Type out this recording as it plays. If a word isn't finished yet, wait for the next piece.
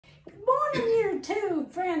Good morning,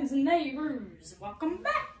 YouTube friends and neighbors. Welcome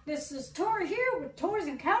back. This is Tori here with Tori's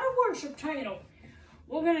Encounter Worship Channel.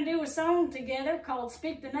 We're going to do a song together called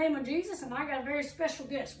Speak the Name of Jesus, and I got a very special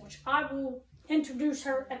guest, which I will introduce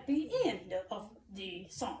her at the end of the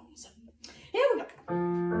songs. Here we go.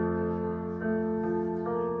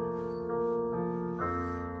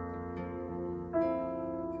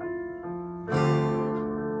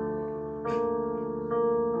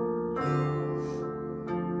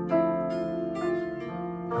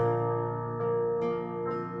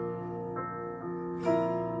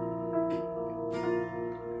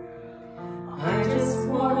 I just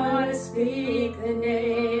want to speak the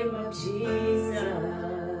name of Jesus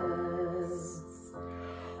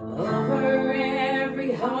over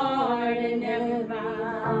every heart and every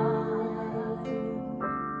mind.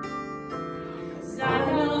 'Cause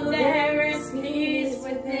I know there is peace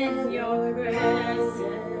within your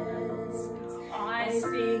presence. I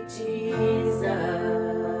speak Jesus.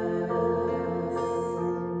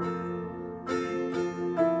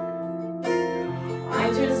 I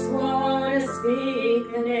just want to speak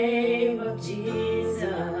the name of Jesus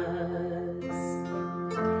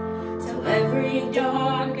till every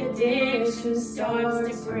dark addiction starts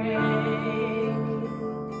to break,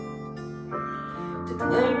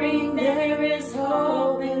 declaring there is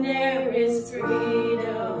hope and there is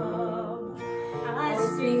freedom. I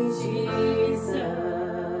speak Jesus.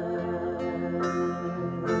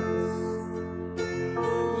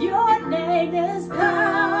 Your name is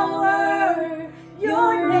power.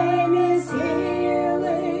 Your name is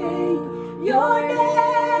healing. Your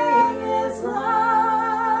name is life.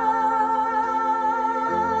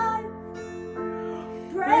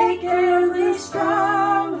 Break every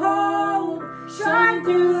stronghold. Shine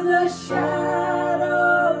through the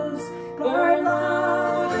shadows. Burn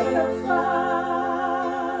like a fire.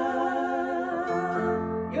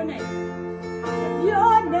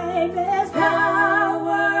 Your name is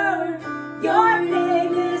power. Your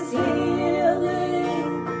name is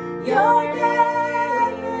healing. Your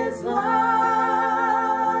name is life.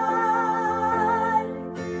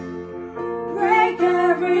 Break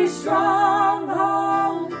every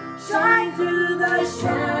stronghold. Shine through the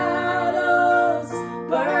shadows.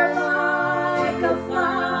 Burn like a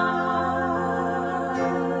fire.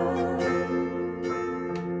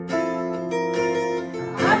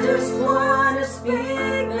 I just want to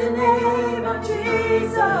speak the name of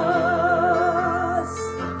Jesus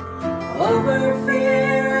over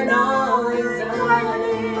fear and all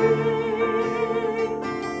anxiety,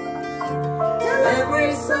 till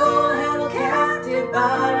every soul held captive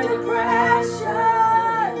by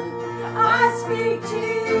depression. I speak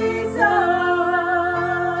Jesus.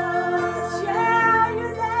 Yeah,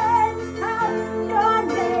 your name is power. Your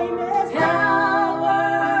name is power.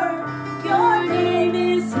 Your name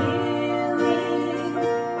is healing.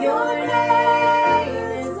 Your name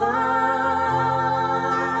is life.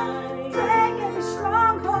 Break every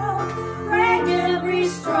stronghold. Break every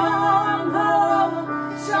stronghold.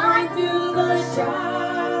 Shine through the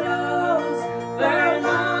shadows. Burn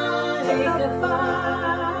like a fire.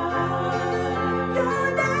 Your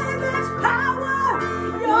name is power.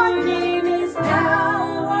 Your name is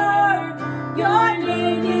power. Your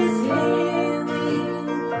name is healing.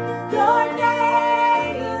 Your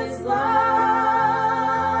name is life.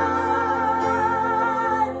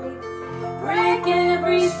 Break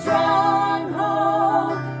every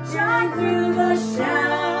stronghold. Shine through the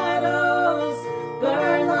shadows.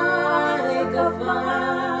 Burn like a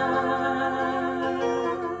fire.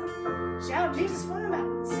 Shout Jesus from the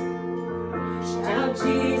mountains. Shout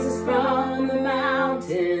Jesus from the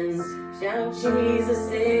mountains. Shout Jesus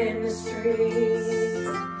in the streets.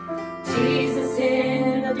 Jesus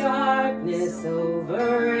in the darkness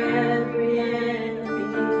over every enemy.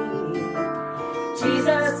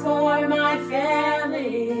 Jesus for my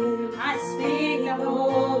family. I speak the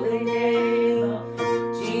holy name of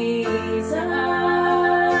Jesus.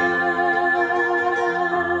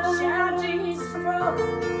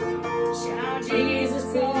 Shout Jesus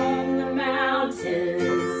in the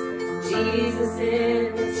mountains. Jesus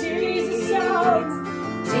in the streets.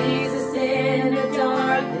 Jesus in the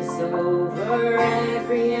darkness over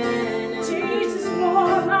every enemy. Jesus for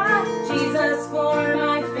my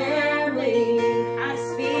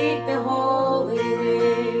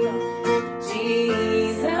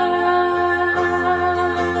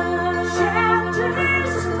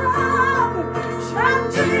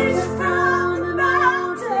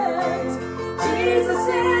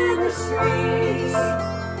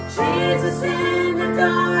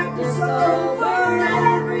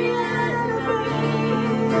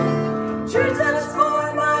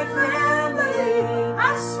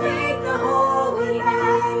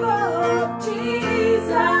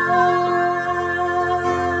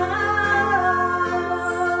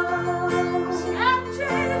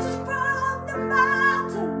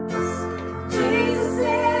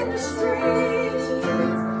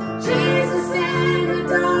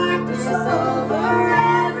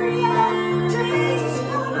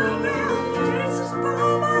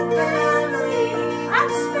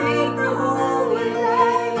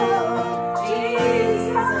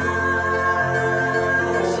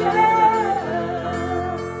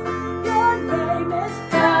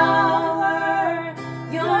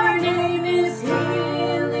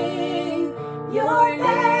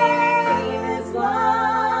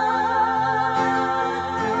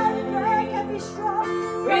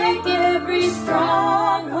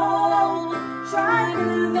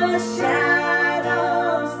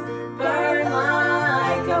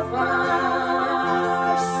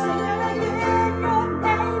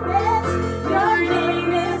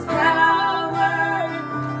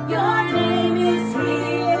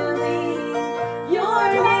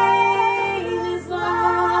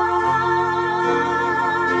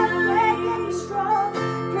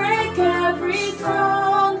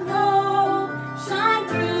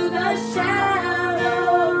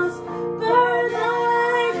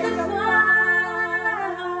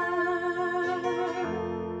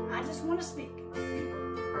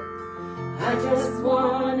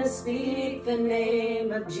want to speak the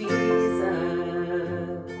name of Jesus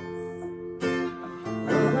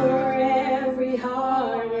over every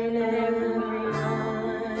heart and every mind.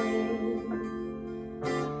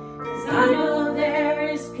 'Cause I know there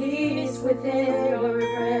is peace within your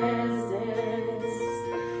presence.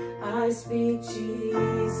 I speak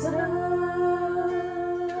Jesus.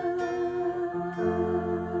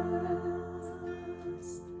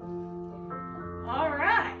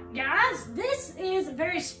 This is a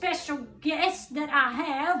very special guest that I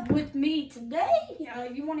have with me today.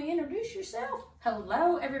 You want to introduce yourself?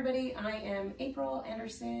 Hello, everybody. I am April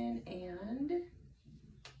Anderson, and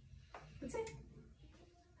that's it.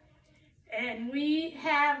 And we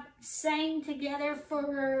have sang together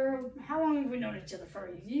for, how long have we known each other for?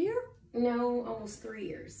 A year? No, almost 3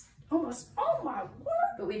 years. Almost, oh my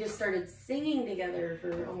word. But we just started singing together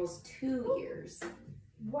for almost 2 years.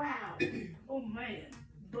 Wow. Oh man.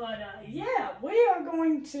 But yeah, we are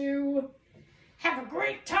going to have a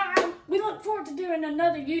great time. We look forward to doing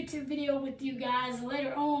another YouTube video with you guys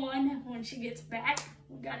later on when she gets back.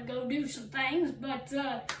 We got to go do some things. But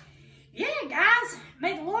yeah, guys,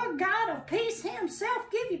 may the Lord God of peace himself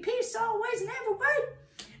give you peace always and every way.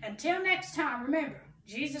 Until next time, remember,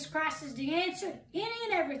 Jesus Christ is the answer to any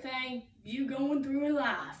and everything you going through in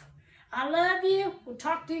life. I love you. We'll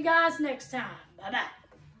talk to you guys next time. Bye-bye.